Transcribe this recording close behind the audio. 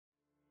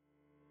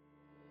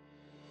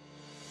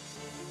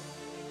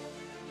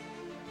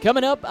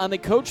Coming up on the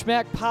Coach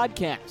Mac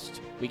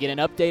podcast, we get an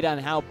update on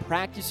how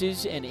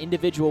practices and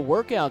individual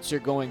workouts are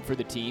going for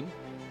the team.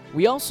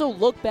 We also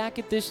look back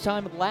at this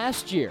time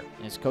last year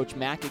as Coach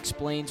Mac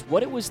explains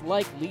what it was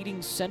like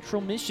leading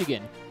Central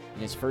Michigan in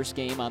his first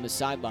game on the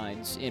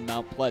sidelines in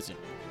Mount Pleasant.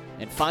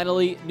 And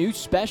finally, new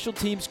special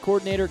teams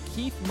coordinator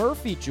Keith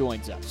Murphy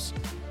joins us.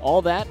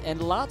 All that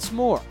and lots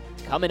more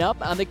coming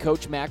up on the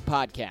Coach Mac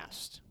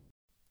podcast.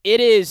 It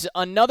is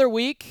another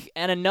week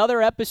and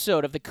another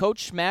episode of the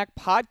Coach Mac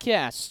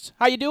podcast.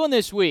 How you doing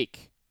this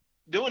week?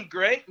 Doing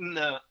great, and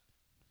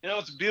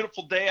it's a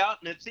beautiful day out,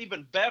 and it's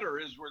even better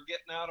as we're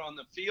getting out on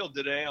the field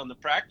today, on the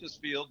practice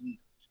field, and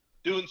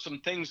doing some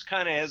things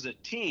kind of as a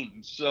team.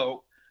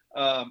 So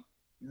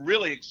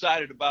really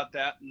excited about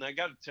that, and I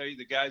got to tell you,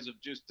 the guys have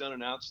just done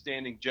an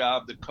outstanding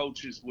job, the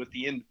coaches, with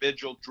the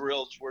individual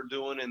drills we're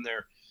doing in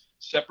their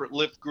separate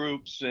lift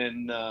groups,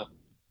 and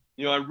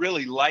I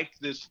really like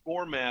this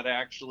format,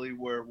 actually,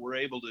 where we're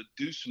able to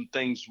do some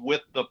things with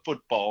the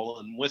football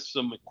and with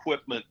some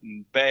equipment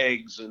and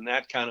bags and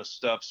that kind of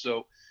stuff.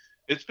 So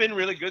it's been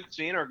really good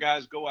seeing our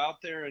guys go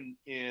out there and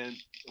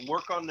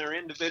work on their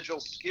individual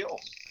skills.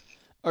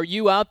 Are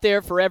you out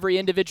there for every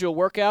individual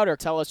workout, or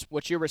tell us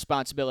what your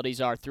responsibilities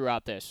are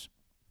throughout this?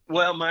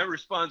 Well, my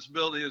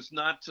responsibility is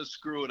not to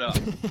screw it up.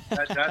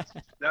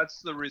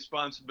 That's the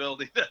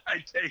responsibility that I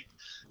take.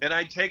 And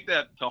I take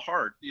that to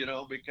heart,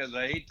 because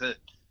I hate to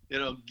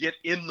get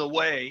in the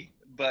way.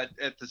 But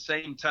at the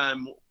same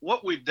time,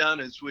 what we've done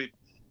is we've,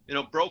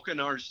 broken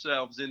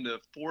ourselves into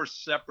 4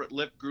 separate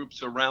lift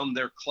groups around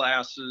their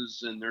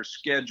classes and their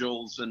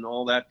schedules and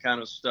all that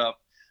kind of stuff.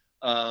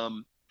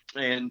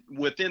 And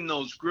within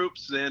those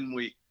groups, then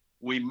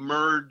we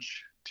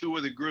merge 2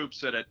 of the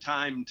groups at a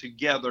time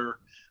together.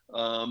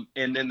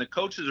 And then the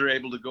coaches are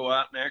able to go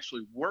out and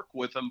actually work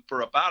with them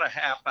for about a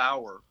half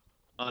hour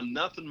on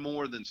nothing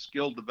more than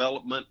skill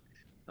development,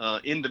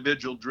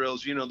 individual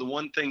drills. The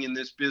one thing in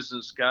this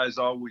business guys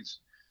always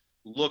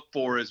look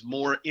for is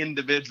more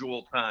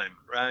individual time,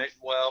 right?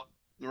 Well,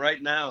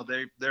 right now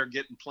they're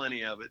getting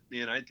plenty of it,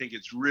 and I think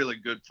it's really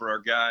good for our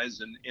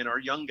guys and our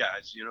young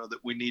guys, that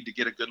we need to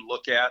get a good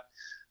look at.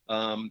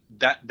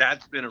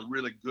 That's been a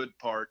really good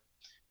part,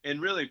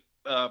 and really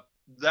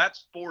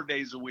that's 4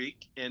 days a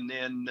week, and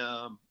then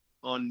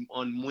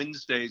on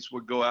Wednesdays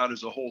we'll go out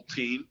as a whole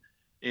team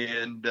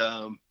and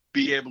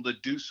be able to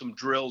do some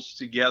drills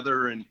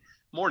together, and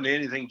more than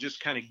anything, just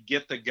kind of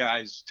get the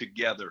guys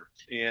together.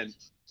 And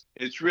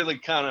it's really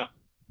kind of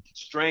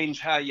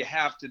strange how you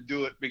have to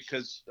do it,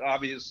 because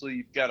obviously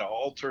you've got to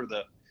alter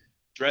the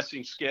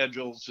dressing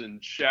schedules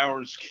and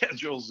shower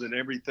schedules and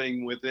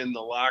everything within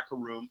the locker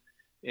room.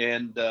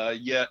 And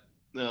yet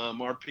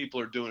our people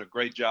are doing a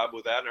great job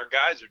with that, and our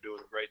guys are doing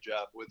a great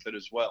job with it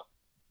as well.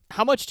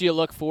 How much do you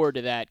look forward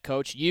to that,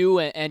 Coach? You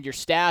and your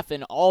staff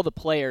and all the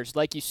players,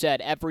 like you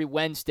said, every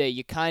Wednesday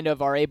you kind of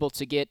are able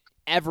to get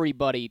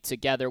everybody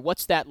together.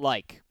 What's that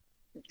like?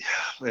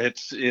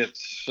 It's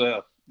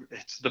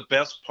the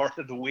best part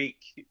of the week,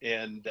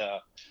 and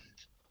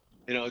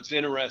it's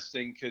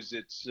interesting because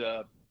it's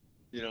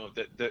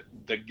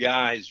the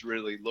guys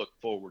really look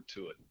forward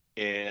to it,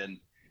 and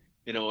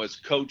as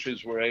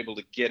coaches we're able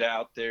to get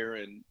out there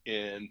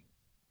and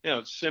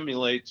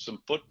simulate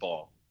some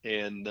football,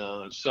 and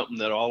something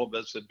that all of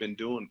us have been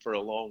doing for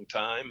a long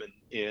time,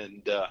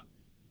 and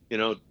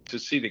to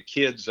see the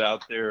kids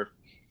out there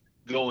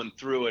going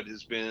through it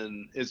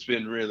it's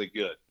been really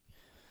good.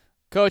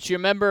 Coach, you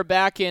remember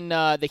back in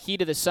the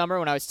heat of the summer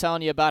when I was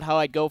telling you about how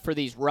I'd go for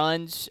these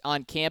runs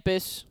on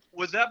campus?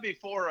 Was that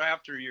before or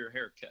after your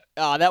haircut?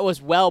 That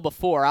was well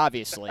before,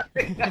 obviously.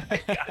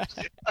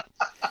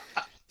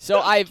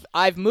 So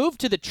I've moved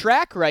to the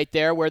track right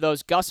there where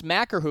those Gus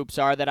Macker hoops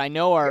are that I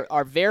know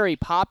are very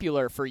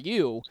popular for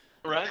you.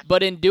 Right.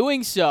 But in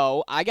doing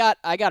so, I got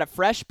a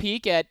fresh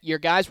peek at your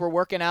guys were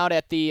working out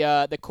at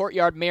the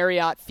Courtyard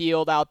Marriott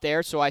field out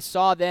there, so I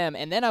saw them,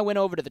 and then I went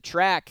over to the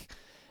track,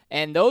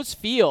 and those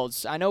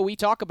fields, I know we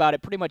talk about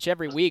it pretty much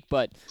every week,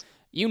 but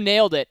you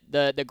nailed it.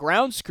 The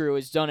grounds crew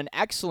has done an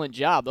excellent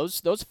job.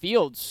 Those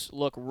fields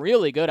look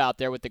really good out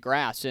there with the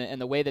grass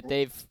and the way that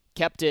they've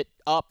kept it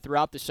up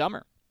throughout the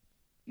summer.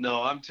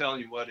 No, I'm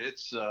telling you what,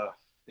 it's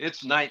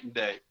night and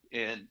day,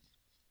 and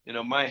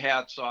my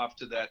hat's off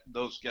to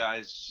those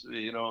guys,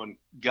 and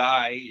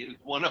Guy is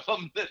one of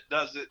them that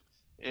does it.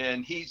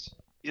 And he's,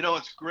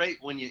 it's great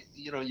when you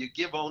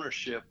give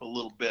ownership a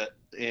little bit,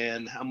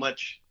 and how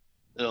much,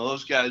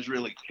 those guys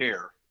really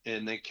care,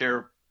 and they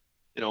care,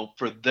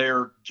 for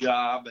their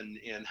job and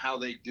how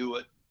they do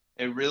it.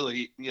 And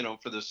really,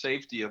 for the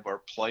safety of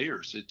our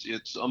players,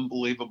 it's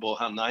unbelievable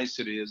how nice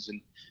it is.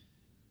 And,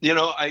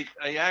 I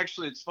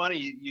actually, it's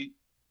funny,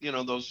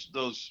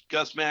 those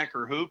Gus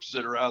Macker hoops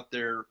that are out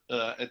there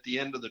at the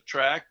end of the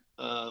track.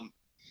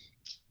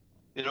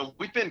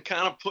 We've been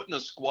kind of putting a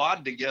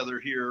squad together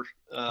here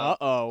in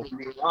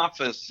the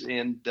office,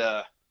 and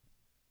but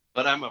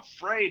I'm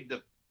afraid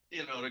to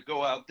to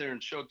go out there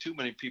and show too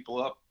many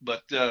people up.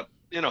 But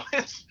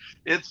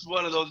it's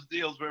one of those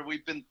deals where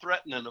we've been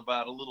threatening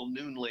about a little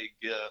noon league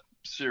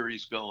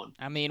series going.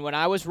 I mean, when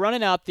I was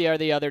running out there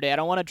the other day, I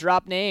don't want to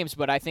drop names,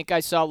 but I think I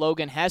saw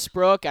Logan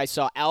Hesbrook. I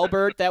saw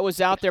Albert that was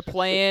out there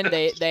playing.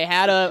 They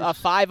had a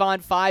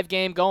 5-on-5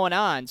 game going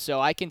on,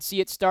 so I can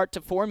see it start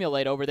to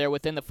formulate over there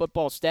within the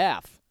football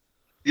staff.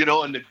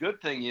 And the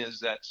good thing is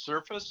that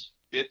surface,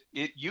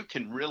 you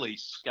can really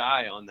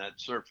sky on that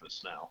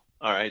surface now.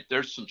 All right,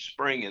 there's some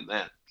spring in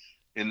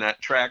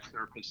that track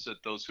surface that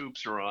those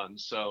hoops are on.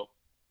 So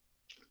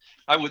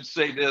I would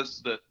say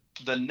this, that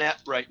the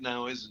net right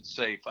now isn't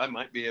safe. I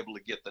might be able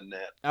to get the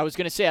net. I was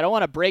going to say, I don't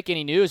want to break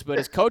any news, but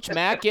is Coach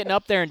Mack getting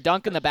up there and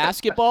dunking the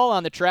basketball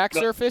on the track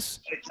surface?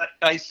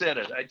 I said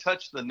it. I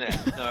touched the net.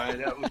 All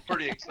right, I was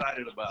pretty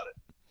excited about it.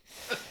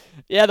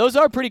 Yeah, those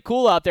are pretty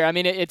cool out there. I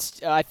mean, it's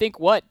I think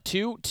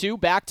two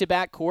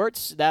back-to-back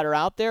courts that are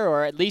out there,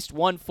 or at least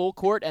one full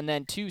court and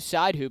then 2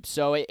 side hoops.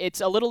 So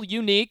it's a little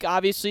unique,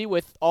 obviously,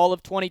 with all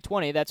of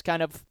 2020. That's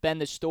kind of been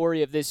the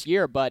story of this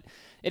year, but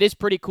it is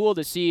pretty cool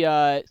to see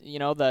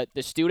the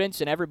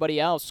students and everybody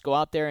else go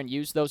out there and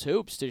use those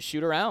hoops to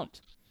shoot around.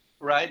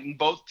 Right, and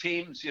both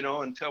teams,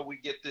 until we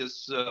get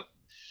this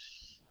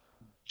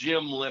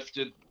gym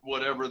lifted,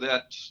 whatever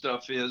that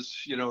stuff is,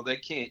 they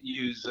can't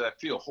use. I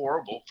feel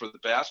horrible for the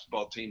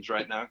basketball teams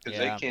right now because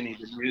they can't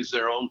even use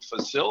their own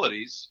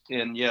facilities,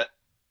 and yet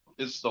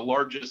it's the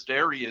largest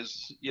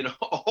areas,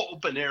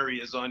 open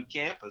areas on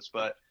campus.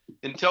 But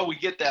until we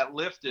get that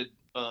lifted,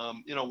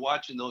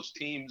 watching those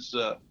teams,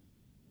 the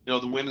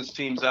women's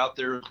teams out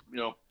there,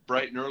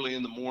 bright and early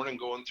in the morning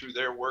going through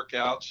their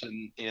workouts,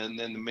 and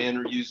then the men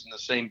are using the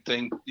same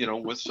thing,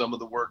 with some of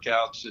the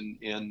workouts,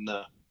 and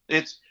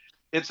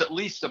it's at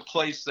least a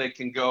place they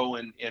can go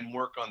and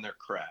work on their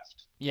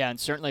craft. Yeah, and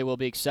certainly we'll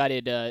be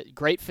excited.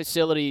 Great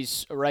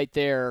facilities right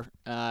there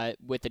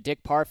with the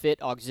Dick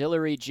Parfit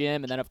Auxiliary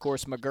Gym, and then, of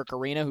course, McGurk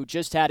Arena, who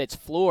just had its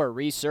floor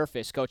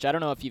resurfaced. Coach, I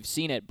don't know if you've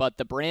seen it, but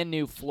the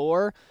brand-new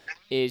floor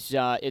is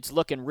it's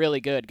looking really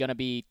good, going to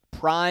be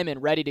prime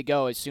and ready to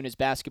go as soon as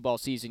basketball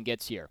season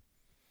gets here.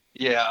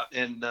 Yeah,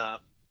 and,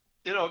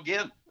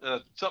 again,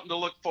 something to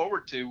look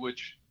forward to,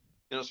 which,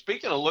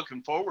 speaking of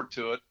looking forward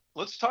to it,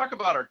 let's talk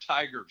about our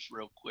Tigers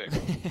real quick,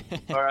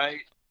 all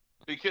right?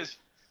 Because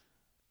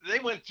they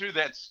went through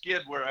that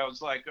skid where I was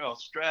like, oh,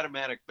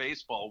 Stratomatic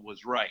baseball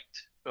was right.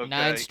 Okay?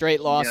 9 straight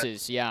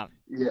losses, yeah.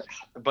 Yeah,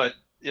 but,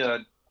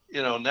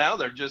 now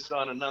they're just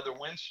on another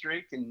win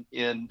streak, and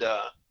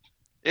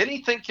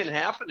anything can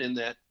happen in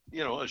that,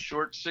 a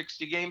short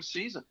 60-game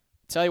season.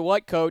 Tell you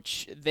what,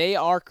 Coach, they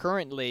are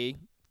currently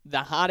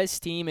the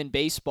hottest team in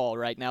baseball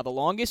right now. The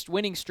longest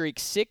winning streak,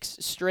 6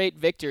 straight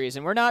victories.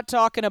 And we're not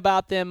talking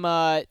about them,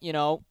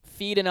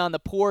 feeding on the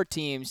poor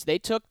teams. They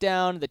took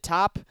down the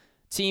top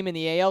team in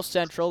the AL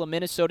Central, the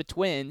Minnesota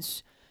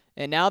Twins,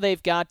 and now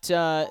they've got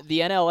the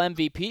NL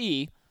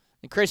MVP,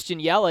 Christian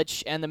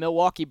Yelich, and the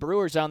Milwaukee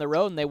Brewers on the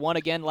road, and they won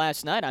again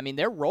last night. I mean,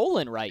 they're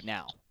rolling right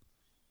now.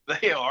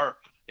 They are,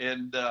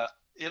 and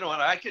and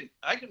I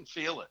can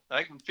feel it.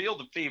 I can feel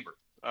the fever.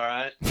 All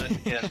right, and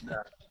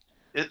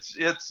it's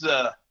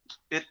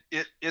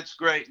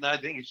great, and I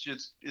think it's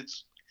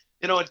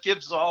it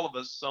gives all of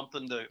us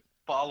something to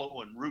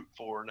follow and root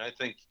for, and I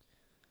think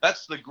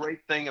that's the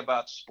great thing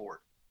about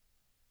sport.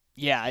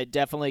 Yeah, it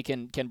definitely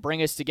can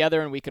bring us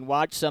together, and we can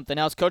watch something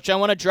else. Coach, I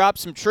want to drop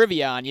some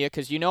trivia on you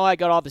because I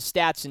got all the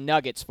stats and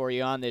nuggets for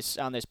you on this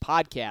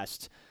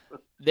podcast.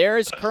 There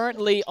is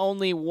currently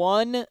only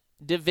one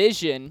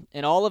division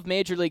in all of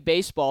Major League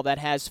Baseball that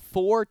has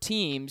 4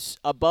 teams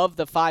above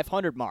the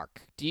 500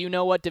 mark. Do you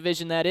know what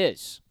division that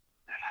is?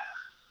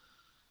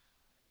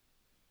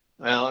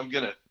 Well, I'm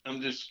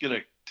just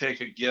gonna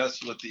take a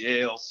guess with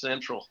the AL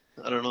Central.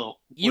 I don't know.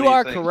 You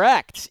are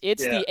correct.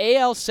 It's the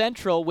AL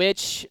Central,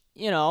 which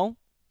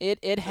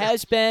it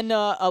has been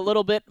a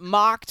little bit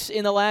mocked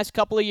in the last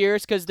couple of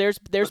years because there's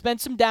been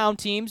some down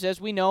teams, as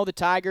we know, the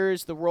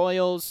Tigers, the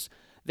Royals,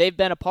 they've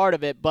been a part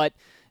of it. But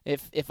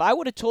if I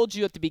would have told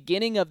you at the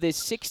beginning of this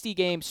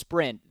 60-game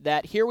sprint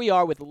that here we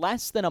are with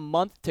less than a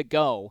month to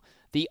go,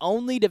 the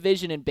only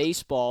division in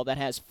baseball that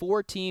has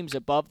 4 teams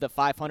above the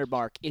 500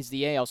 mark is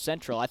the AL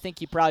Central, I think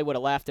you probably would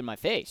have laughed in my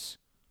face.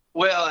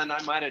 Well, and I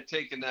might have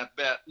taken that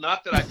bet.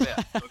 Not that I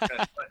bet.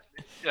 Okay,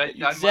 but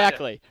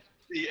exactly.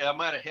 I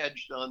might have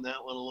hedged on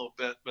that one a little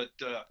bit, but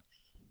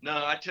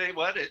no, I tell you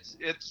what, it's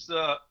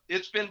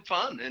been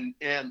fun, and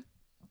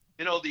the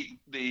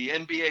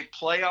NBA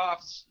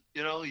playoffs.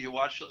 You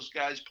watch those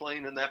guys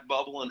playing in that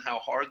bubble and how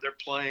hard they're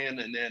playing,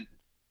 and then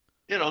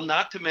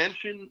not to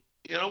mention.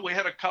 We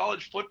had a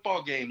college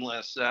football game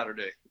last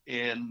Saturday,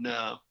 and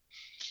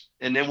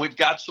then we've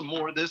got some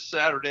more this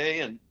Saturday,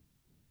 and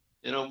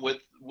with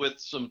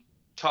some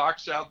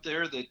talks out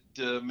there that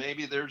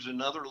maybe there's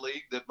another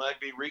league that might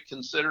be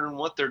reconsidering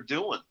what they're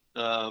doing.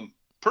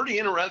 Pretty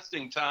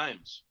interesting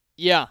times.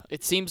 Yeah,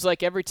 it seems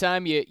like every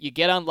time you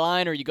get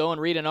online or you go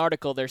and read an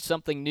article, there's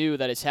something new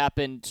that has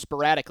happened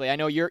sporadically. I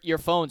know your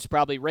phone's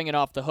probably ringing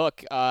off the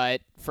hook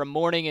from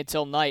morning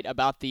until night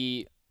about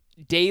the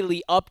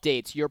daily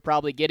updates you're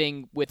probably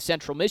getting with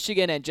Central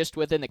Michigan and just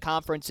within the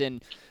conference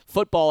and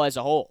football as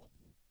a whole.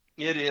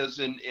 It is,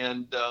 and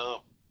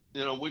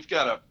we've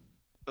got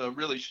a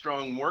really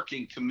strong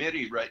working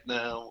committee right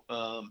now,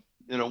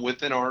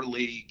 within our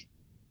league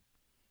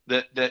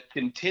that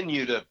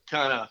continue to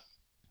kind of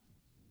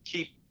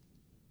keep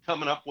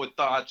coming up with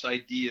thoughts,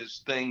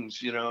 ideas,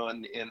 things,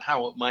 and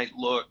how it might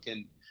look.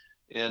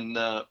 And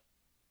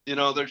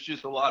there's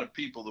just a lot of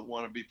people that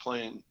want to be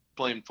playing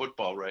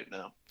football right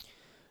now.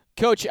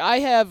 Coach, I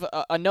have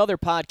another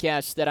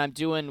podcast that I'm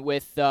doing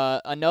with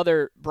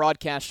another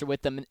broadcaster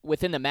within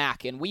the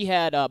MAC, and we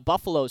had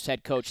Buffalo's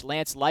head coach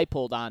Lance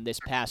Leipold on this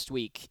past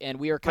week, and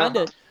we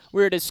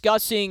were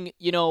discussing,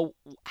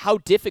 how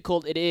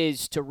difficult it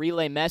is to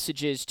relay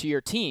messages to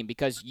your team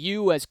because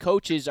you as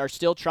coaches are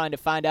still trying to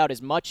find out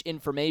as much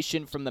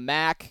information from the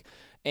MAC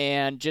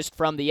and just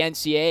from the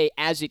NCAA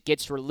as it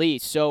gets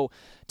released. So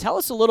tell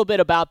us a little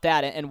bit about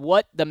that and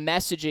what the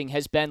messaging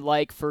has been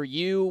like for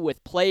you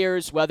with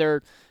players,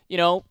 whether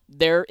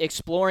they're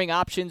exploring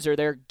options or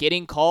they're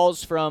getting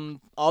calls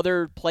from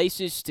other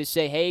places to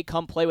say, hey,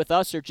 come play with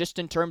us, or just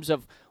in terms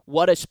of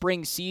what a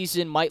spring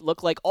season might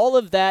look like. All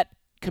of that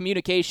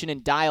communication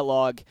and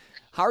dialogue,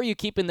 how are you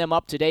keeping them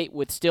up to date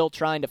with still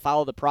trying to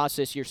follow the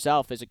process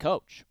yourself as a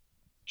coach?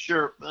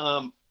 Sure.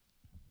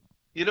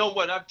 You know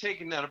what? I've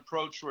taken that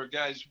approach where,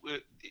 guys,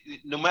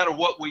 no matter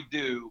what we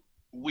do,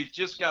 we've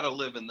just got to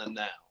live in the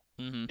now.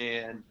 Mm-hmm.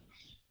 And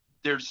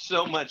there's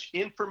so much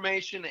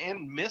information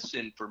and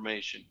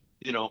misinformation,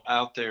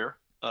 out there.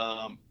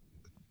 The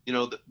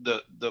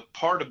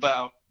part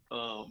about,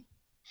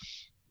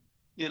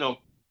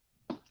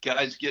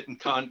 guys getting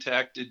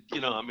contacted,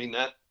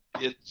 that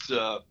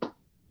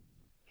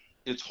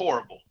it's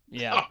horrible.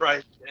 Yeah. All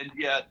right. And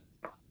yet,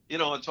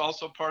 it's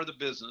also part of the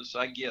business.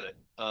 I get it.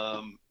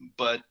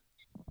 But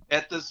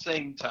at the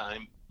same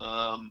time,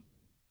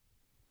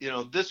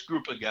 this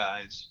group of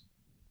guys,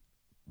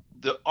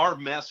 our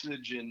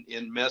message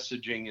in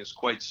messaging is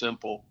quite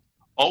simple.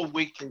 All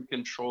we can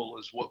control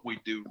is what we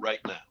do right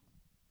now.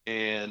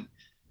 And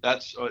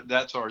that's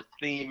our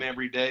theme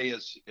every day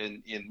is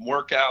in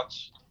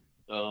workouts.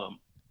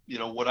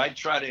 What I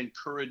try to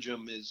encourage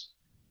them is,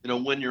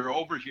 when you're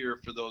over here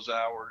for those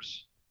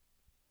hours,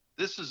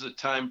 this is a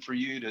time for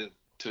you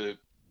to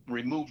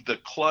remove the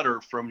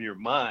clutter from your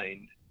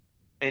mind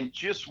and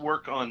just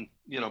work on,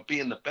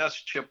 being the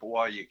best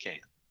Chippewa you can.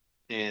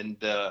 And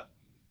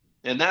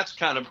that's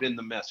kind of been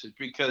the message,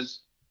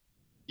 because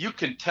you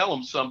can tell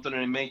them something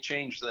and it may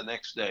change the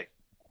next day.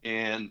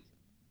 And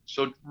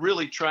so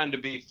really trying to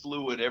be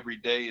fluid every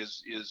day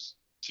is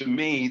to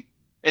me,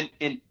 and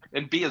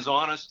be as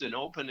honest and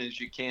open as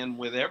you can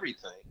with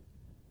everything.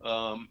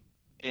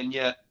 And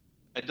yet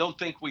I don't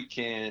think we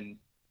can,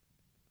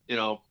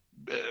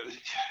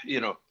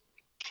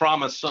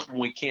 promise something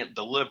we can't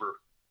deliver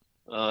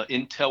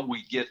until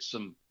we get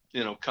some,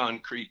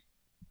 concrete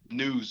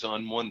news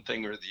on one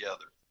thing or the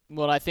other.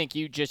 Well, I think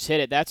you just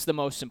hit it. That's the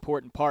most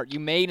important part. You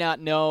may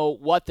not know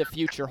what the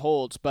future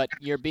holds, but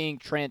you're being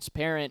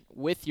transparent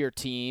with your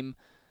team,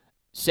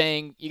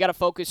 saying you got to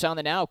focus on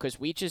the now because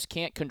we just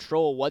can't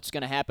control what's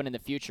going to happen in the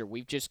future.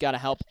 We've just got to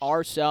help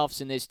ourselves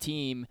and this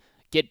team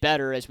get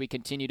better as we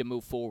continue to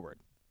move forward.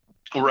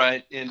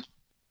 Right. And,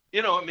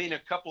 a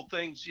couple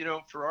things,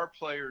 for our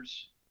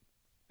players,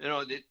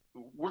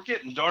 we're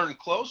getting darn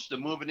close to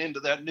moving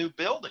into that new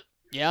building.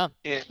 Yeah.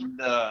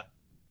 And,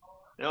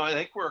 I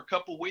think we're a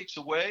couple weeks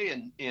away,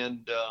 and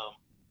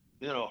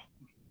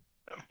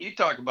you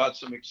talk about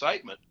some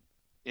excitement,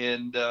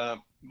 and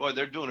boy,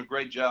 they're doing a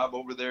great job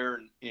over there.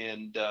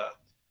 And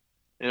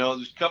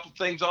there's a couple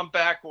things on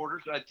back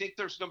orders. I think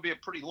there's going to be a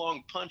pretty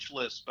long punch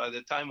list by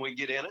the time we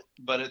get in it.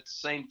 But at the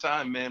same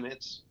time, man,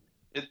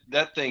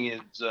 that thing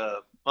is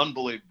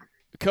unbelievable.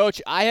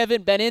 Coach, I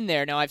haven't been in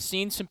there. Now, I've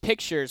seen some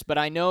pictures, but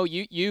I know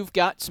you've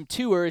got some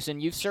tours,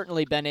 and you've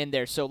certainly been in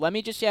there. So let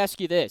me just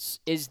ask you this.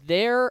 Is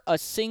there a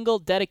single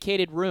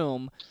dedicated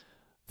room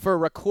for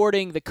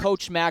recording the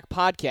Coach Mac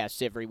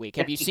podcast every week?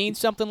 Have you seen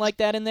something like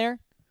that in there?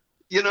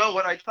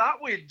 What I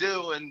thought we'd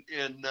do, and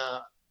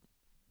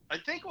I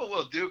think what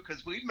we'll do,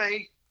 because we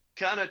may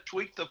kind of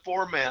tweak the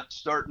format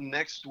starting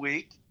next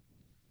week,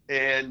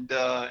 and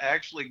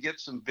actually get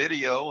some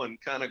video and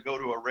kind of go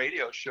to a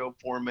radio show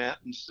format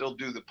and still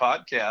do the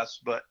podcast.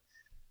 But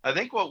I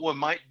think what we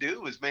might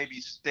do is maybe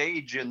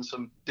stage in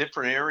some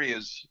different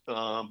areas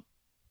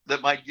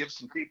that might give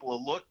some people a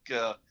look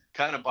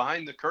kind of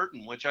behind the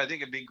curtain, which I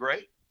think would be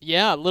great.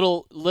 Yeah,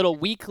 little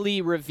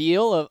weekly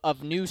reveal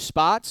of new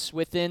spots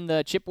within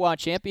the Chippewa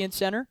Champion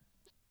Center.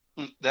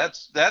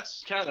 That's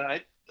kind of,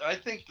 I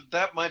think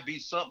that might be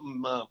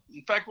something.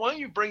 In fact, why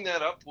don't you bring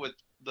that up with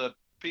the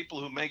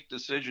people who make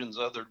decisions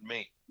other than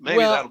me? Maybe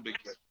that'll be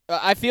good.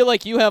 I feel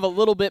like you have a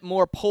little bit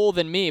more pull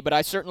than me, but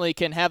I certainly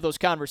can have those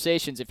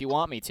conversations if you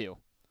want me to.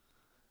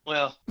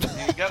 Well,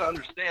 you got to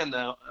understand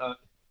now.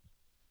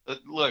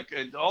 Look,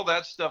 all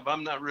that stuff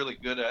I'm not really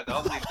good at.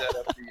 I'll leave that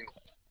up to you.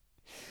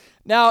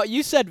 Now,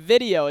 you said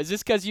video. Is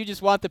this because you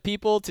just want the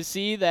people to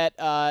see that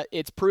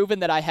it's proven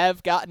that I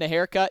have gotten a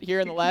haircut here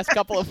in the last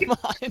couple of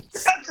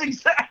months? That's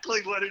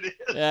exactly what it is.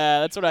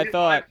 Yeah, that's what I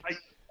thought.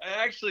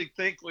 I actually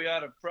think we ought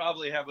to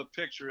probably have a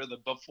picture of the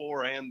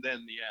before and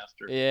then the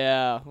after.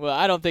 Yeah, well,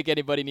 I don't think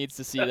anybody needs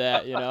to see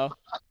that,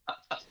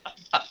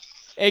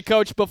 Hey,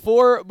 Coach,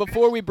 before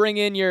we bring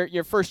in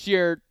your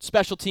first-year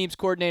special teams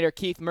coordinator,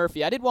 Keith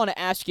Murphy, I did want to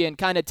ask you and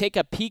kind of take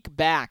a peek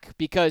back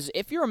because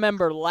if you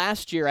remember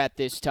last year at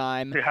this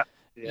time,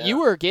 you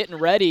were getting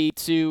ready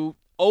to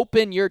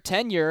open your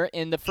tenure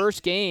in the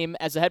first game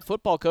as a head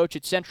football coach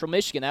at Central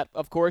Michigan. That,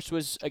 of course,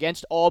 was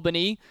against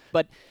Albany.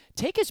 But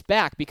take us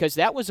back because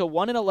that was a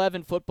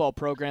 1-11 football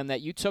program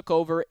that you took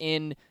over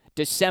in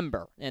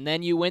December, and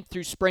then you went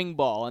through spring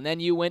ball, and then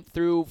you went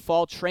through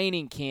fall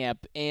training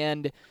camp,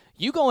 and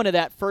you go into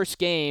that first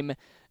game,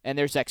 and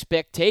there's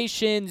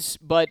expectations,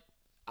 but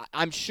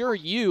I'm sure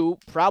you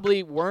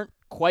probably weren't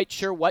quite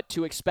sure what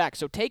to expect.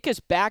 So take us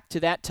back to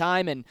that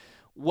time and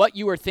what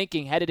you were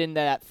thinking headed into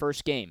that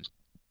first game.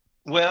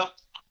 Well,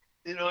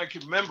 I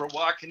can remember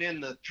walking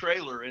in the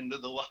trailer into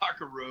the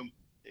locker room,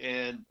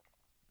 and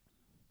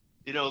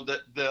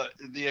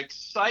the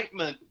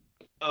excitement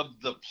of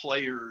the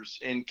players,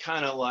 and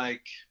kind of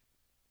like,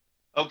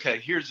 okay,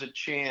 here's a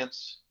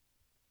chance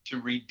to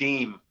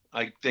redeem,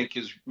 I think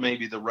is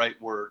maybe the right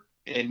word.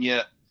 And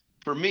yet,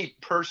 for me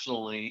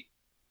personally,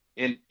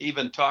 and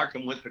even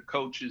talking with the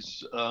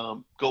coaches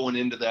going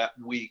into that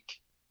week,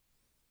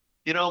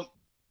 I'm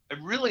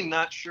really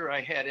not sure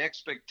I had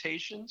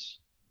expectations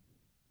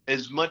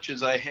as much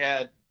as I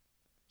had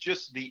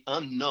just the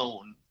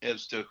unknown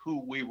as to who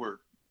we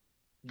were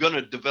going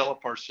to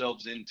develop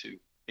ourselves into.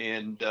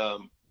 And,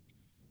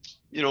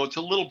 it's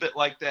a little bit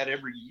like that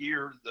every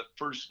year, the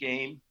first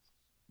game,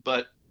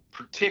 but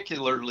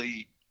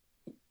particularly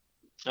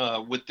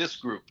with this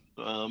group,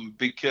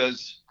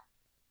 because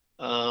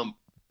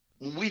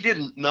we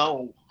didn't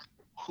know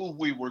who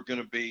we were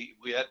going to be.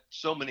 We had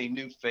so many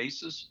new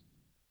faces,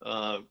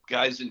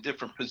 guys in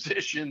different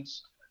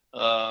positions.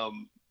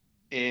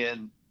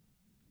 And,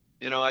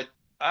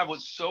 I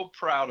was so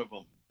proud of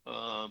them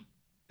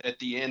at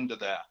the end of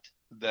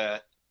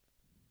that,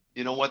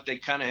 they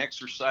kind of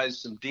exercised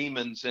some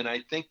demons, and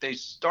I think they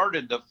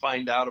started to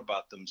find out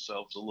about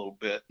themselves a little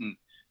bit. And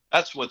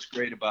that's what's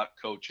great about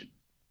coaching.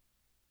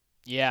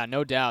 Yeah,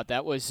 no doubt.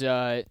 That was,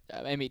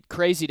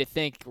 crazy to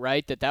think,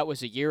 right, that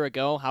was a year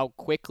ago, how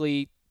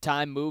quickly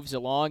time moves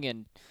along.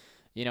 And,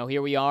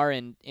 here we are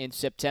in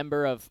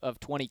September of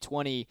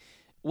 2020.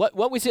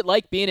 What was it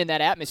like being in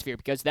that atmosphere?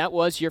 Because that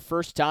was your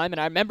first time, and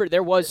I remember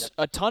there was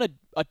a ton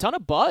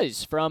of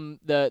buzz from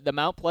the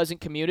Mount Pleasant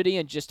community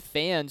and just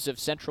fans of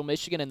Central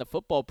Michigan and the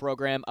football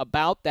program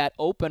about that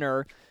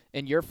opener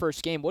in your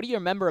first game. What do you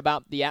remember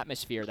about the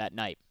atmosphere that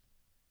night?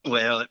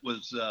 Well, it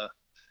was,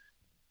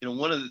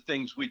 one of the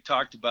things we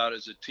talked about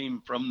as a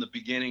team from the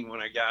beginning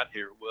when I got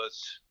here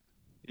was,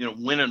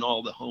 winning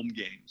all the home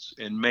games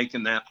and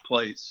making that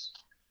place,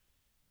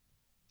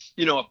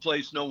 a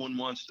place no one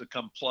wants to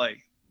come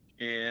play.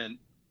 And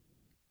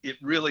it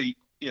really,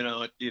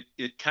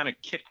 it kind of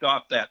kicked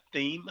off that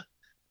theme.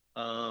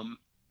 And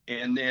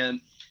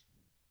then,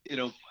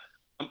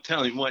 I'm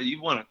telling you what,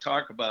 you want to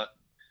talk about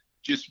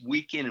just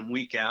week in and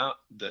week out,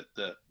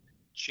 the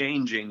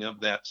changing of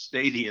that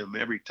stadium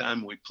every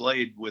time we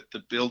played with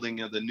the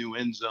building of the new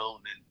end zone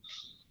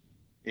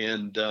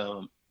and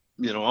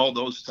all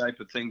those type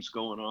of things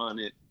going on.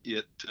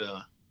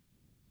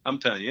 I'm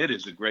telling you, it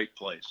is a great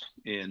place.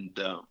 And,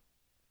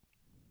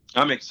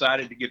 I'm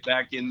excited to get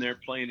back in there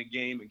playing a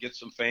game and get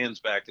some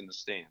fans back in the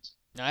stands.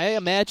 I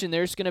imagine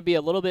there's going to be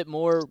a little bit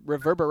more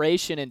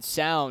reverberation and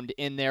sound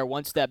in there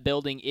once that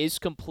building is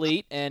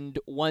complete and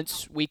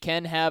once we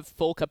can have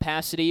full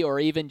capacity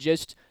or even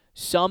just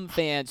some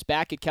fans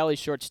back at Kelly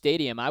Short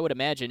Stadium. I would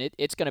imagine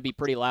it's going to be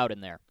pretty loud in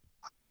there.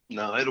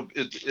 No,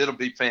 it'll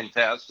be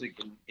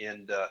fantastic,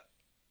 and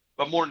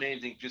but more than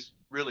anything, just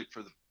really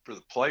for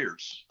the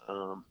players.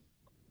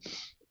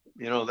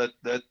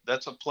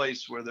 That's a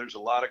place where there's a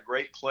lot of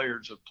great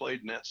players have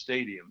played in that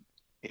stadium.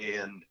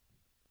 And,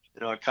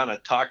 I kind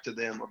of talked to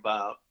them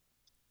about,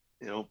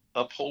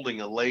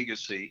 upholding a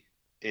legacy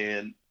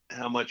and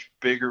how much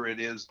bigger it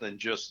is than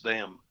just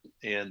them.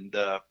 And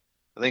I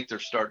think they're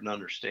starting to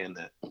understand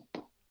that.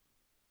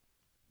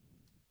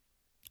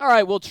 All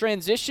right, we'll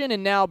transition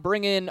and now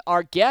bring in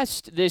our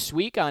guest this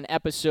week on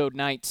episode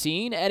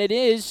 19, and it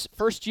is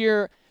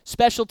first-year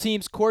special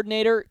teams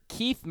coordinator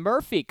Keith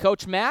Murphy.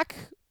 Coach Mack?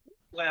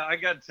 Well, I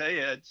got to tell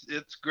you,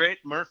 it's great.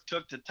 Murph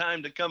took the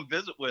time to come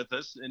visit with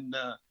us, and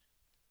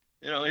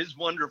his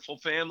wonderful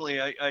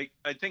family. I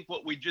think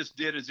what we just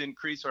did is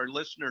increase our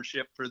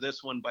listenership for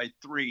this one by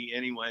 3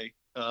 anyway.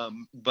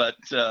 But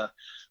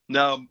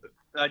no,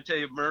 I tell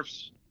you, Murph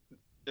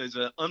is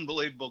an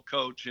unbelievable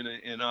coach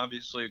and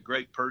obviously a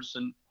great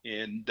person,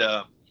 and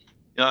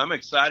I'm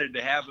excited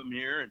to have him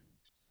here. And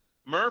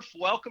Murph,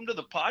 welcome to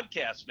the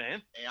podcast,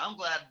 man. Hey, I'm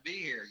glad to be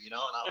here, and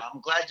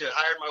I'm glad you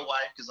hired my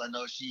wife because I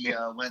know she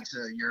went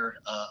to your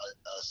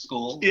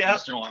school,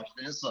 Eastern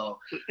Washington, so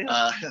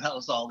that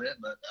was all it,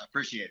 but I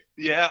appreciate it.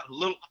 Yeah,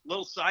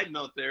 little side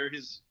note there.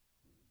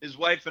 His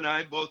wife and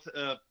I both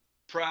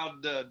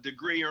proud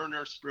degree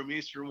earners from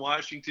Eastern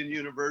Washington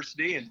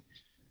University, and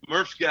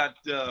Murph's got,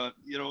 a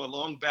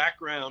long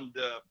background,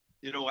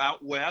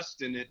 out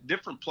west and at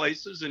different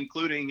places,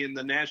 including in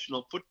the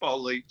National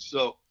Football League.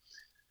 So,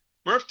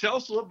 Murph, tell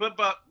us a little bit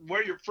about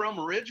where you're from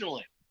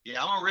originally.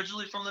 Yeah, I'm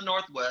originally from the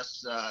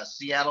Northwest,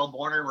 Seattle,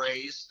 born and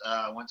raised.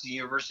 Went to the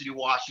University of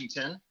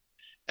Washington.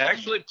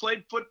 Actually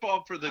played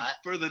football for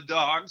the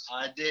Dogs.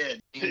 I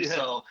did.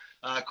 So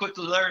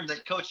quickly learned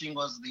that coaching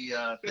was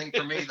the thing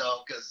for me,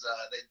 though, because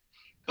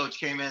coach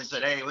came in and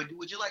said, "Hey,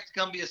 would you like to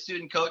come be a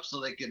student coach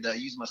so they could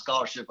use my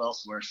scholarship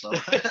elsewhere?" So,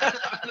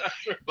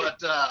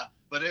 but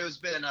it has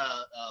been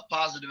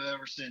positive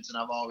ever since, and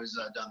I've always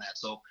done that.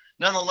 So,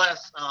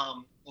 nonetheless,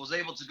 was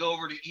able to go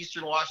over to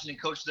Eastern Washington,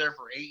 coach there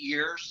for 8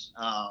 years.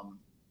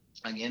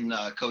 Again,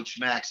 Coach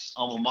Mack's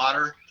alma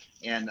mater,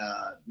 and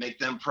make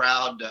them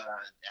proud.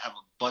 Have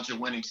a bunch of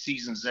winning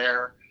seasons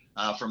there.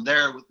 From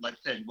there, like I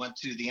said, went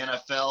to the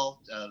NFL,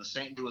 the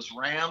St. Louis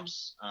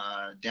Rams,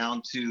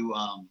 down to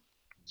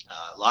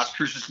Las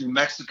Cruces, New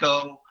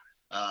Mexico,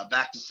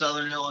 back to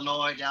Southern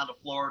Illinois, down to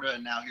Florida,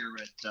 and now here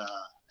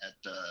at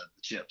the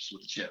Chips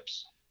with the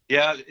Chips.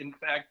 Yeah, in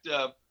fact,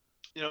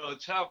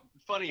 it's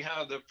funny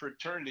how the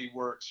fraternity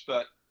works.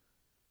 But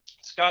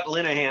Scott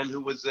Linehan,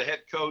 who was the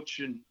head coach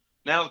and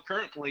now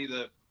currently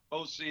the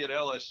OC at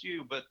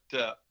LSU, but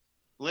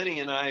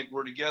Lenny and I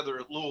were together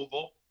at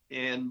Louisville,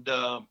 and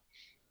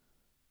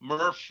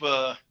Murph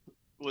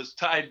was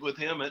tied with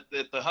him at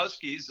the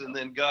Huskies, and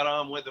then got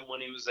on with him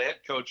when he was the head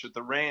coach at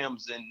the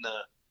Rams.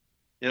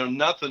 And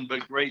nothing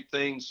but great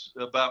things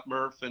about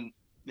Murph, and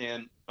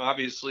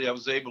obviously I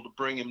was able to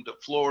bring him to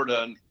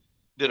Florida and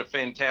did a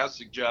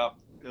fantastic job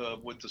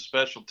with the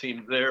special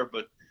teams there.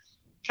 But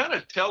kind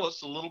of tell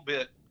us a little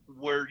bit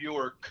where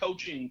your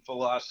coaching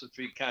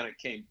philosophy kind of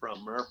came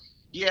from, Murph.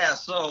 Yeah,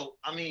 so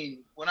I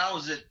mean, when I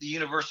was at the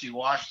University of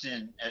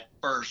Washington at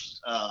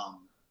first,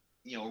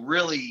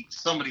 really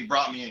somebody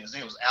brought me in. His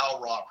name was Al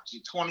Roberts.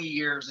 20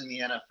 years in the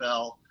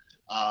NFL,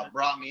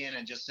 brought me in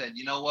and just said,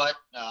 "You know what?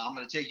 I'm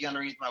going to take you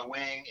underneath my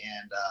wing,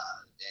 and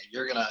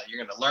you're gonna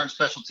learn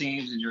special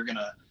teams, and you're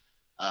gonna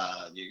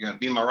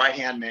be my right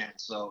hand man."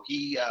 So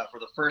he, for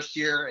the first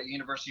year at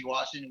University of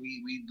Washington,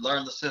 we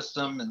learned the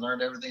system and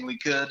learned everything we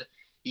could.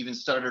 Even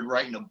started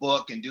writing a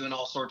book and doing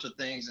all sorts of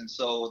things. And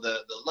so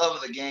the love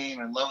of the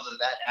game and love of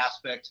that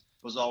aspect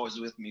was always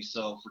with me.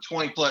 So for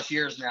 20 plus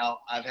years now,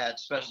 I've had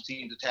special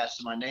teams attached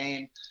to my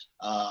name.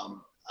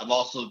 I've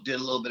also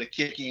did a little bit of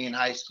kicking in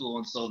high school,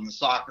 and so in the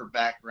soccer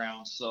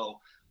background. So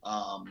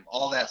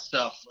all that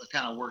stuff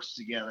kind of works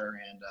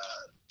together,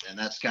 and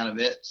that's kind of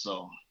it.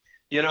 So,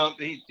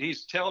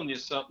 he's telling you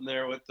something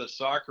there with the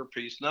soccer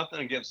piece. Nothing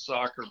against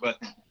soccer, but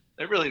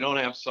they really don't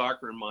have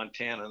soccer in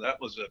Montana. That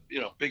was a,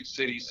 big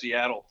city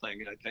Seattle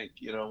thing, I think,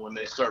 when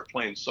they start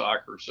playing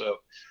soccer. So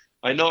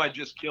I know I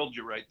just killed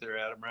you right there,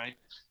 Adam, right?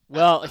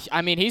 Well,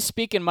 I mean, he's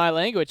speaking my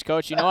language,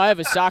 Coach. I have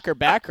a soccer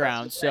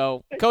background.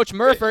 So, Coach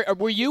Murph,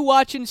 were you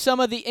watching some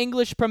of the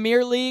English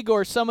Premier League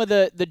or some of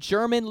the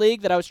German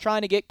league that I was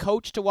trying to get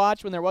Coach to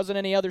watch when there wasn't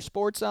any other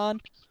sports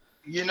on?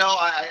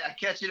 I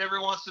catch it every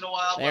once in a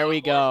while. There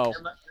we go.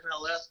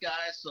 MLS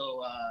guy,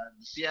 so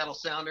the Seattle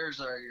Sounders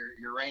are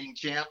your reigning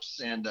champs,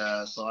 and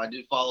so I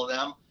do follow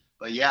them.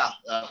 But yeah,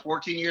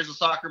 14 years of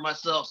soccer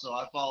myself, so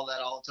I follow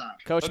that all the time.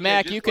 Coach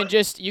Mack, you can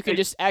just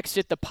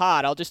exit the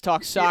pod. I'll just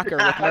talk soccer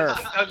with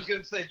Murph. I was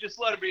going to say, just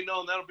let it be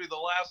known that'll be the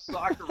last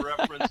soccer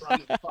reference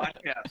on the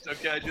podcast.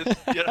 Okay,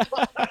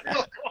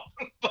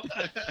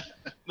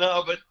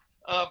 but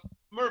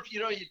Murph,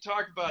 you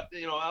talk about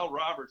Al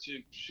Roberts.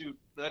 Shoot,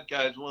 that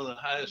guy is one of the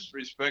highest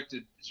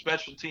respected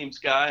special teams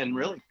guy and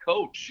really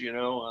coach.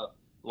 A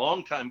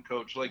longtime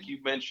coach, like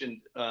you mentioned.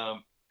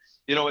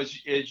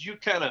 As you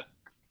kind of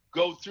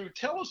go through,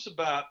 tell us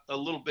about a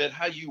little bit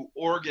how you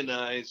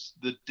organize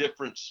the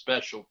different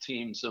special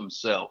teams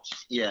themselves.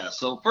 Yeah.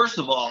 So first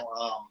of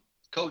all,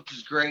 coach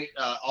is great.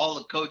 All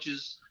the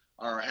coaches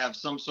have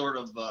some sort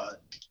of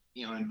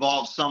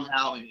involved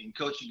somehow in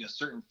coaching a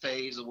certain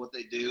phase of what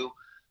they do.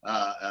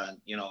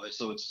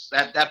 So it's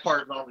that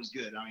part is always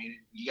good. I mean,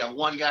 you got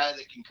one guy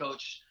that can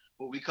coach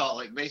what we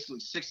call basically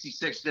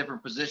 66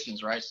 different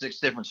positions, right? 6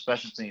 different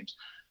special teams.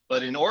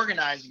 But in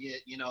organizing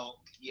it,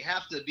 you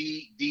have to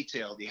be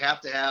detailed. You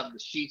have to have the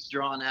sheets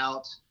drawn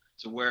out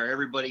to where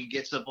everybody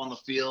gets up on the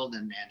field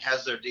and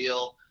has their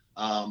deal.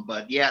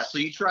 But yeah, so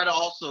you try to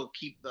also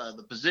keep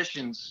the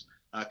positions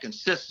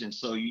consistent.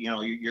 So,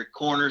 your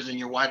corners and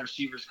your wide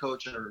receivers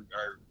coach are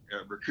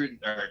recruiting,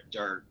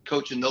 are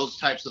coaching those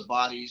types of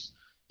bodies.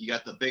 You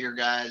got the bigger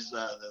guys,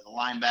 the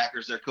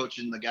linebackers, they're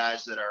coaching the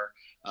guys that are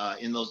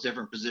in those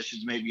different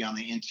positions, maybe on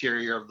the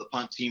interior of the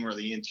punt team or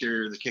the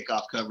interior of the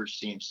kickoff coverage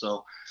team.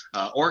 So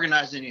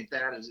organizing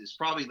that is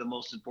probably the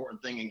most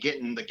important thing, and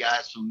getting the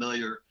guys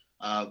familiar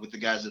with the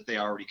guys that they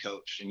already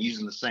coach, and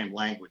using the same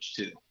language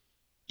too.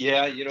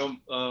 Yeah,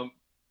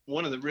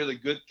 one of the really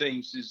good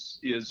things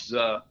is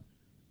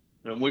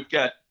we've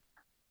got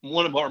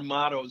one of our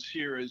mottos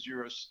here is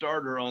you're a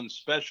starter on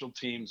special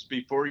teams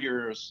before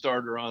you're a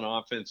starter on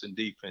offense and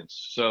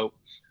defense. So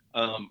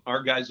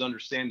our guys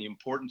understand the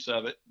importance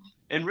of it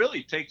and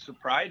really takes the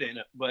pride in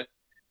it. But,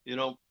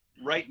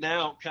 right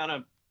now, kind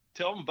of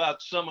tell them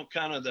about some of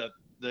kind of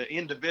the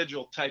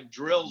individual type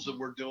drills that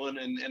we're doing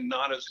and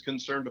not as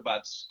concerned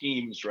about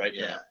schemes right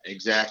now. Yeah,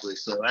 exactly.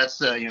 So that's,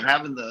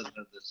 having the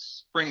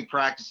spring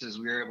practices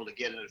we were able to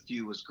get in a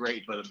few was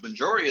great, but a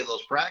majority of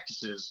those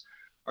practices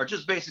are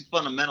just basic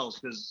fundamentals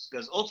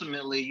because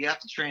ultimately you have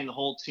to train the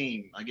whole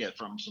team. I get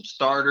from some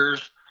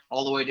starters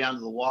all the way down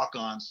to the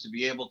walk-ons to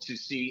be able to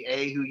see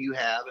who you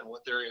have and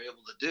what they're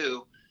able to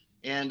do.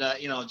 And,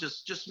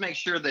 just make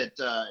sure that,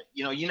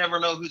 you never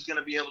know who's going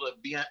to be able to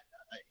be at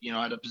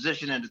a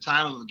position at a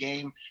time of a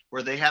game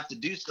where they have to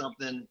do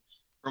something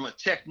from a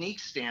technique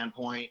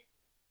standpoint,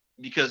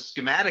 because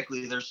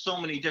schematically there's so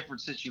many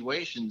different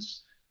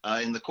situations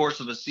in the course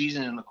of a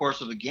season, in the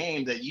course of a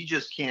game, that you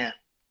just can't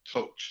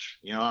coach.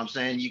 You know what I'm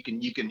saying?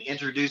 You can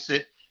introduce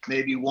it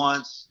maybe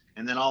once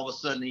and then all of a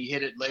sudden you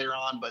hit it later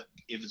on. But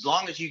as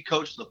long as you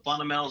coach the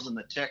fundamentals and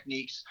the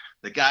techniques,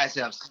 the guys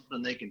have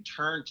something they can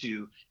turn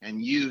to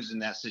and use in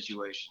that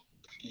situation.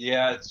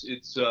 Yeah,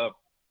 it's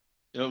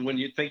when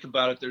you think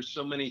about it, there's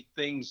so many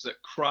things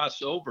that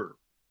cross over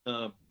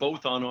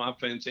both on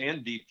offense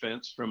and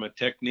defense from a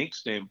technique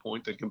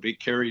standpoint that can be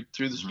carried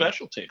through the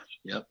special teams.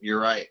 Yep,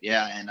 you're right.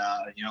 Yeah, and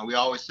we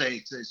always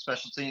say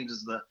special teams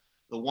is the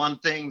one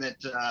thing that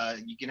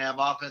you can have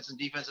offense and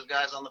defensive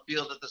guys on the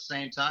field at the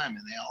same time,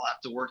 and they all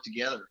have to work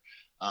together.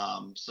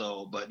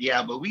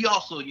 But we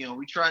also,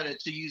 we try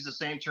to use the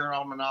same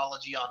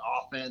terminology on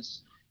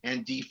offense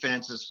and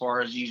defense as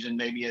far as using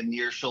maybe a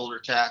near shoulder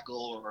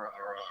tackle or a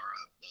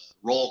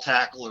roll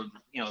tackle, or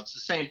it's the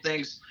same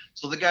things.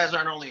 So the guys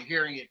aren't only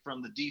hearing it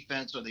from the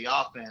defense or the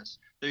offense;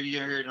 they're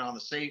hearing it on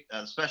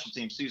the special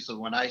teams too. So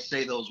when I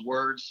say those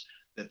words,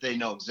 that they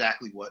know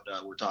exactly what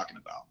we're talking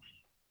about.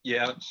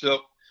 Yeah.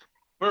 So,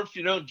 Murph,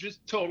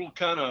 just total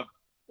kind of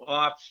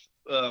off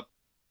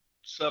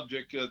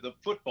subject of the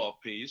football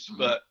piece,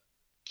 but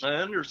I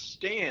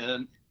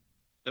understand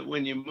that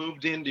when you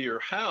moved into your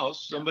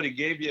house, somebody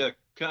gave you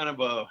kind of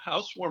a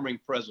housewarming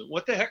present.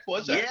 What the heck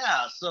was that?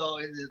 Yeah, so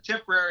in the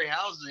temporary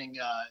housing,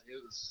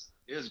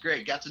 it was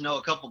great. Got to know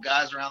a couple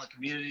guys around the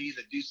community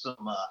that do some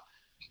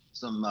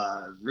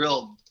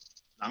real,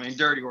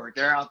 dirty work.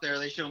 They're out there.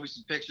 They showed me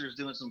some pictures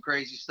doing some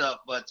crazy stuff,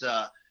 but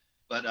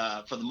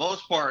for the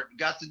most part,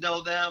 got to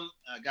know them,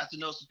 got to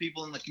know some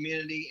people in the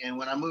community. And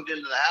when I moved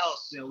into the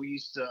house, we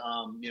used to,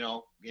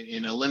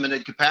 in a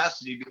limited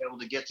capacity, be able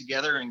to get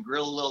together and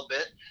grill a little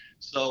bit.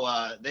 So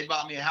they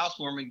bought me a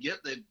housewarming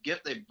gift.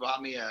 They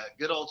bought me a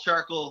good old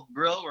charcoal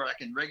grill where I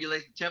can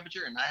regulate the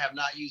temperature. And I have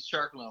not used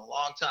charcoal in a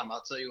long time.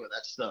 I'll tell you what,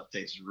 that stuff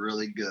tastes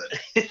really good.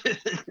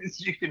 As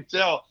you can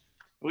tell,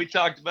 we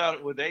talked about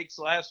it with Aches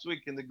last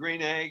week in the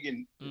Green Egg,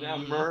 and now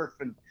Murph,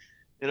 and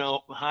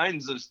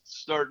Heinz is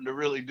starting to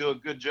really do a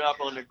good job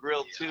on the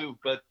grill too.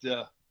 But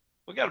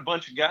we got a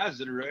bunch of guys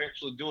that are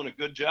actually doing a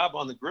good job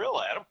on the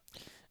grill, Adam.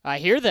 I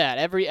hear that.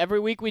 Every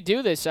week we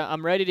do this.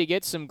 I'm ready to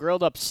get some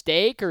grilled up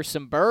steak or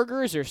some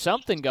burgers or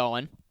something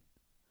going.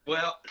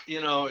 Well,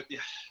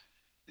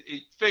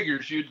 it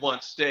figures you'd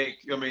want steak.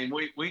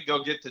 We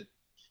go get the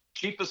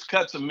cheapest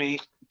cuts of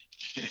meat,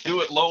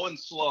 do it low and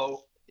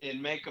slow,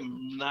 and make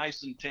them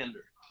nice and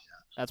tender.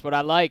 That's what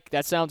I like.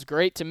 That sounds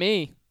great to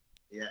me.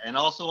 Yeah, and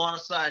also on a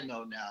side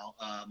note now,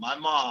 my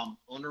mom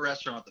owned a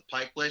restaurant at the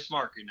Pike Place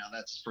Market. Now,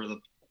 that's for the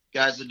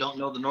guys that don't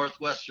know the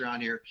Northwest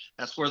around here.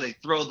 That's where they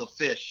throw the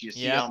fish. You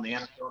see on the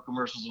NFL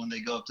commercials when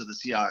they go up to the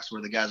Seahawks,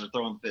 where the guys are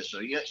throwing the fish.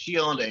 So she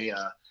owned a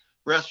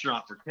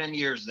restaurant for 10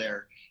 years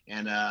there,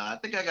 and I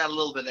think I got a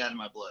little bit of that in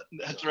my blood.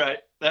 That's right.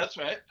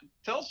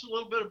 Tell us a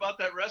little bit about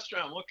that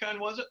restaurant. What kind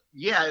was it?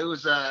 Yeah, it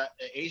was an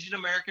Asian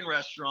American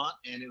restaurant,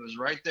 and it was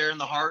right there in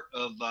the heart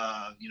of,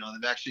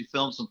 they've actually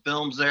filmed some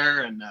films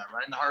there, and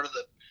right in the heart of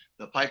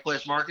the Pike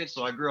Place Market.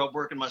 So I grew up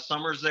working my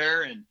summers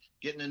there and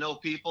getting to know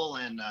people,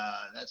 and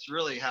that's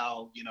really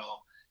how,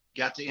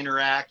 got to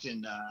interact.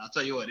 And I'll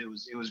tell you what, it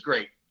was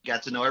great.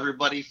 Got to know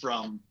everybody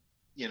from,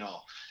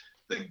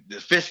 the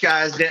fish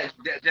guys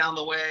down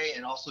the way,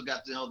 and also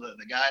got to know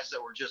the guys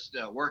that were just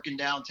working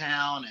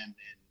downtown, and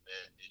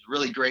it's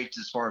really great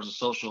as far as the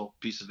social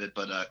piece of it.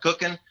 But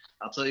cooking,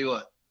 I'll tell you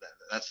what,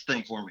 that's the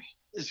thing for me.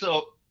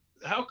 So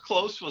how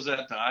close was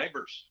that to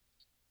Ivers?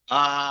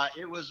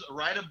 It was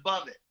right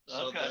above it.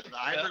 So okay. the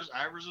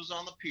Ivers was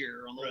on the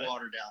pier, on the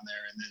water down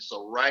there, and then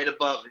so right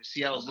above it,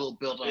 see how it was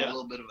built on a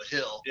little bit of a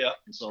hill. Yeah.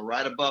 And so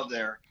right above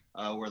there,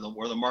 where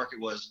the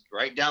market was,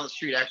 right down the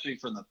street, actually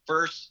from the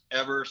first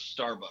ever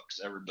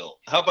Starbucks ever built.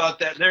 How about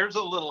that? There's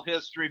a little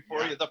history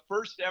for you. The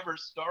first ever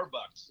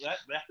Starbucks. That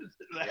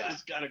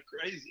is kind of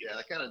crazy. Yeah,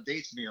 that kind of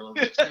dates me a little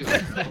bit too.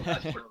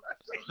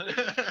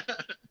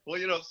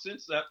 Well,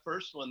 since that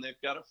first one, they've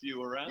got a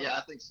few around. Yeah,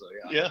 I think so.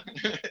 Yeah.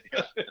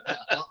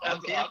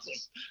 On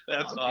campus.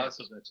 That's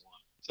awesome.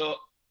 So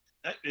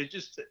it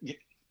just,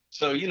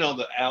 so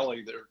the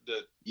alley there,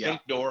 the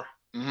pink door.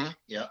 Mm-hmm.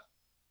 Yeah.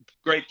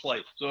 Great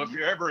place. So if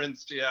you're ever in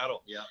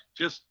Seattle,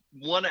 just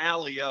one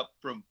alley up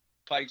from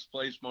Pike's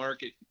Place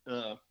Market,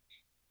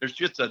 there's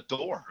just a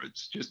door.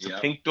 It's just a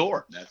pink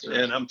door. That's right.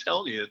 And I'm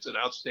telling you, it's an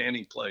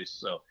outstanding place.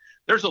 So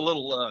there's a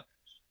little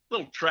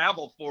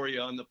travel for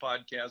you on the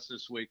podcast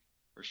this week.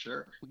 For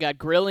sure. We got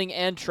grilling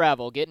and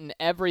travel, getting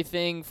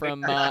everything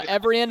from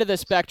every end of the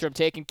spectrum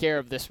taken care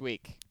of this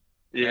week.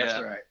 Yeah.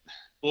 That's right.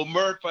 Well,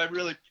 Murph, I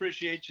really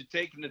appreciate you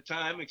taking the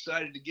time.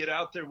 Excited to get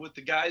out there with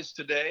the guys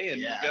today. And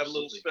we've got a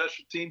little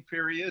special team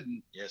period.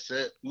 And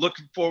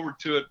looking forward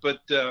to it. But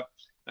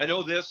I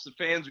know the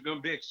fans are going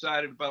to be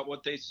excited about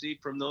what they see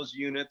from those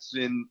units.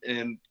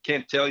 And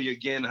can't tell you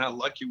again how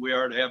lucky we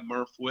are to have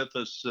Murph with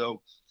us.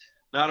 So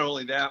not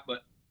only that,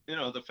 but,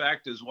 the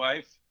fact his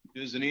wife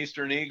is an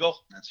Eastern Eagle.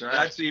 That's right.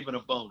 That's even a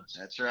bonus.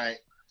 That's right.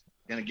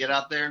 Going to get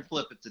out there and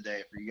flip it today.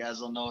 If you guys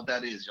don't know what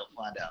that is, you'll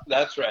find out.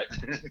 That's right.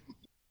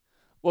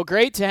 Well,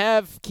 great to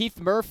have Keith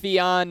Murphy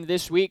on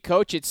this week,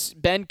 Coach. It's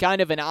been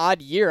kind of an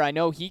odd year. I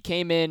know he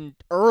came in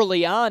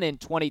early on in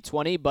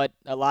 2020, but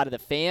a lot of the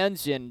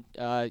fans and,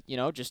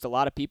 just a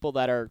lot of people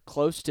that are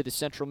close to the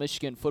Central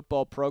Michigan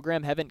football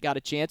program haven't got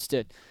a chance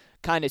to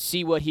kind of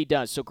see what he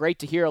does. So great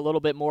to hear a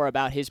little bit more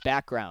about his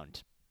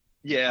background.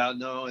 Yeah,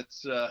 no,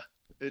 it's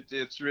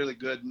really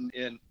good.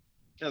 And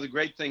the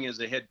great thing as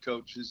a head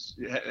coach is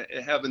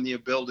having the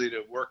ability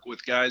to work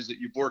with guys that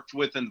you've worked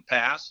with in the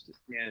past.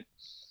 And,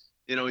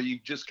 you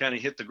just kind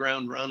of hit the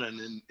ground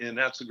running. And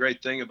that's the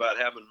great thing about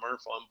having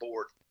Murph on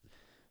board.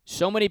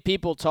 So many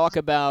people talk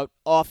about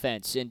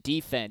offense and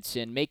defense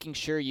and making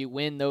sure you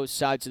win those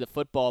sides of the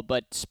football,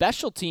 but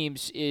special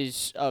teams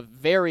is a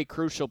very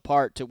crucial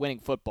part to winning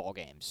football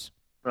games.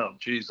 Oh,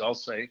 geez, I'll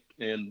say.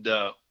 And,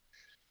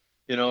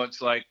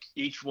 it's like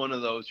each one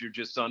of those, you're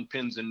just on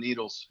pins and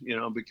needles,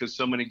 because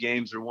so many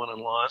games are won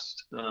and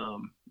lost,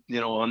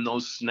 on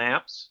those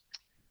snaps.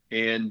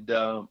 And,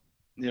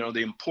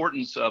 the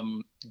importance of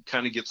them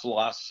kind of gets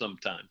lost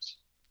sometimes.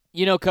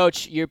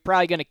 Coach, you're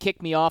probably going to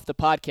kick me off the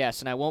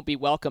podcast, and I won't be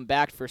welcome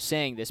back for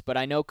saying this, but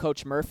I know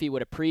Coach Murphy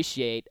would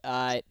appreciate.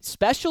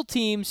 Special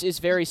teams is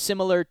very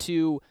similar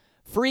to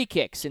free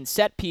kicks and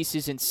set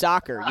pieces in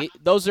soccer.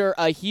 Those are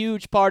a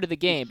huge part of the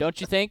game, don't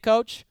you think,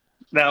 Coach?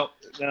 Now,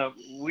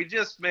 we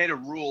just made a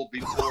rule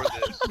before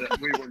this that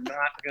we were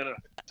not going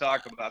to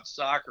talk about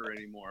soccer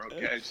anymore,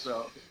 okay?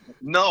 So,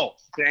 no,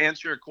 to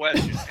answer your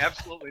question,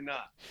 absolutely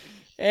not.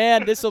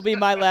 And this will be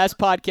my last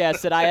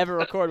podcast that I ever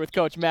record with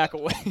Coach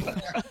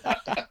McElwain.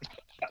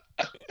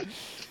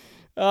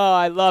 Oh,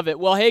 I love it.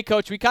 Well, hey,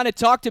 Coach, we kind of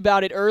talked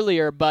about it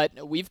earlier,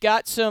 but we've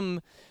got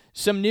some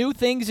new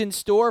things in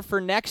store for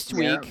next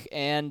week.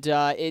 And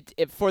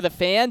it for the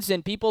fans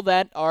and people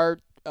that are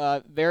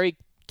very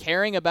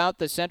caring about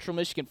the Central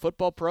Michigan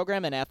football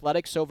program and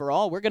athletics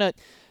overall, we're going to,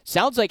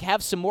 sounds like,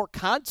 have some more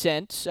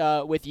content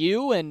with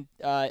you, and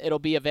it'll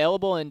be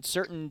available in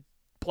certain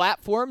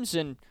platforms,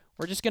 and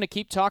we're just going to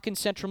keep talking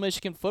Central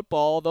Michigan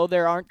football. Although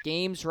there aren't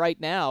games right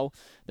now,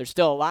 there's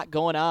still a lot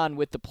going on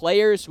with the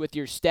players, with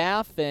your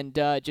staff, and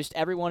just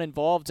everyone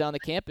involved on the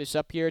campus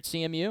up here at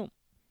CMU.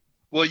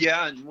 Well,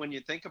 yeah, and when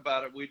you think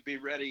about it, we'd be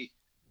ready,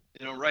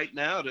 right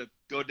now to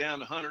go down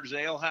to Hunter's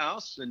Ale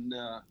House and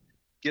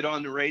get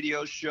on the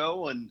radio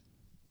show, and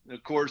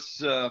of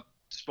course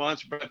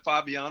sponsored by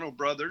Fabiano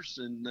Brothers,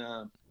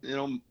 and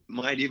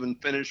might even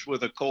finish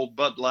with a cold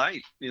Bud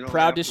Light.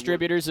 Proud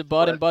distributors of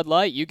Bud and Bud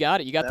Light. You got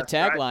it. You got the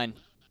tagline.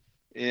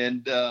 Right.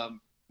 And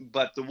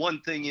but the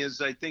one thing is,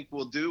 I think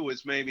we'll do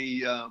is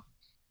maybe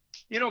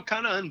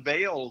kind of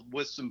unveil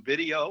with some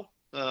video,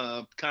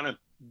 kind of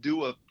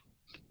do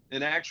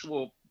an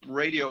actual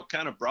radio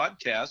kind of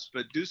broadcast,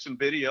 but do some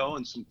video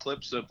and some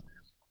clips of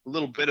a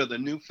little bit of the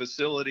new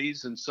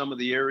facilities and some of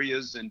the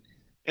areas, and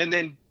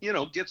then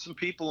get some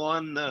people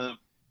on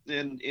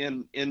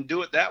and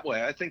do it that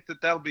way. I think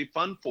that'll be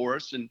fun for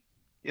us. And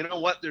you know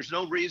what? There's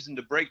no reason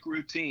to break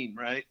routine,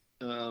 right?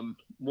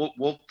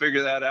 We'll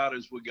figure that out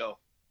as we go.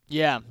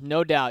 Yeah,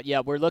 no doubt.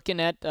 Yeah, we're looking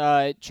at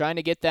trying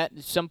to get that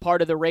some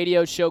part of the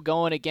radio show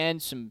going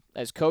again. Some,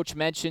 as Coach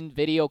mentioned,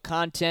 video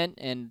content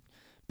and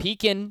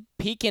peeking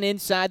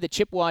inside the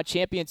Chippewa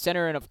Champion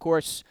Center, and of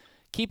course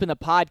keeping the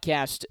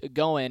podcast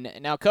going.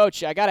 Now,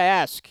 Coach, I got to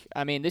ask,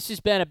 I mean, this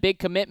has been a big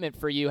commitment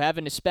for you,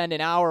 having to spend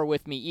an hour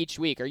with me each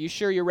week. Are you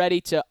sure you're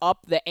ready to up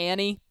the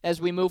ante as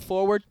we move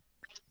forward?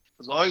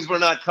 As long as we're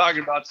not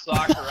talking about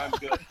soccer, I'm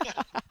good.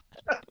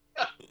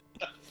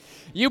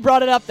 You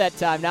brought it up that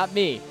time, not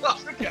me.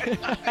 Okay.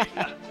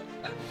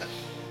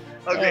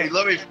 Okay,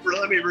 let me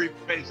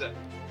rephrase that.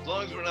 As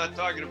long as we're not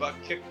talking about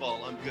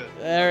kickball, I'm good.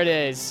 There it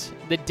is.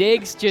 The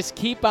digs just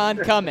keep on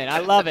coming. I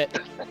love it.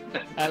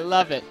 I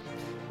love it.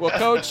 Well,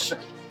 Coach,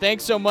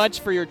 thanks so much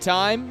for your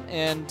time,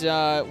 and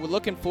we're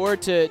looking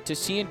forward to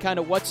seeing kind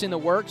of what's in the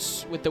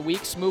works with the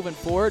weeks moving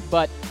forward.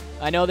 But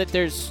I know that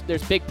there's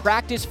big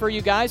practice for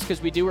you guys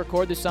because we do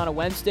record this on a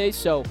Wednesday,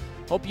 so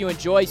hope you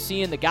enjoy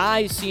seeing the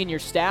guys, seeing your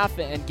staff,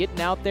 and getting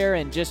out there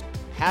and just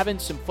having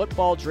some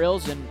football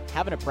drills and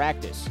having a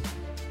practice.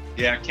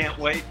 yeah, can't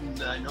wait,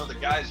 and I know the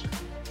guys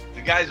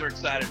are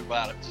excited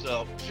about it.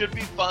 So should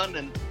be fun,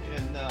 and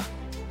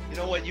you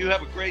know what? You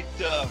have a great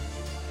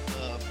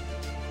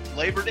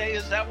Labor Day.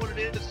 Is that what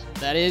it is?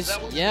 That is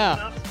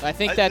yeah. I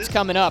think that's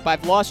coming up.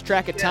 I've lost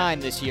track of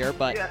time this year,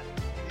 but yeah,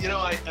 you know,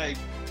 I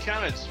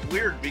kind of, it's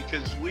weird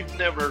because we've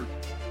never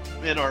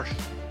in our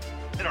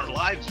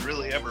lives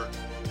really ever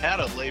had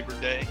a Labor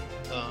Day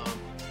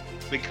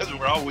because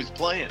we're always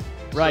playing.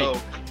 Right.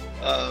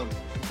 So,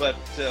 but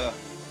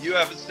you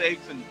have a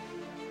safe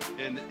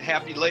and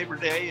happy Labor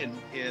Day, and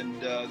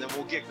then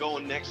we'll get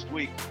going next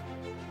week.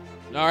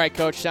 All right,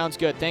 Coach. Sounds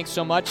good. Thanks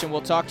so much, and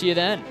we'll talk to you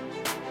then.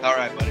 All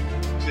right, buddy.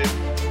 See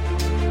you.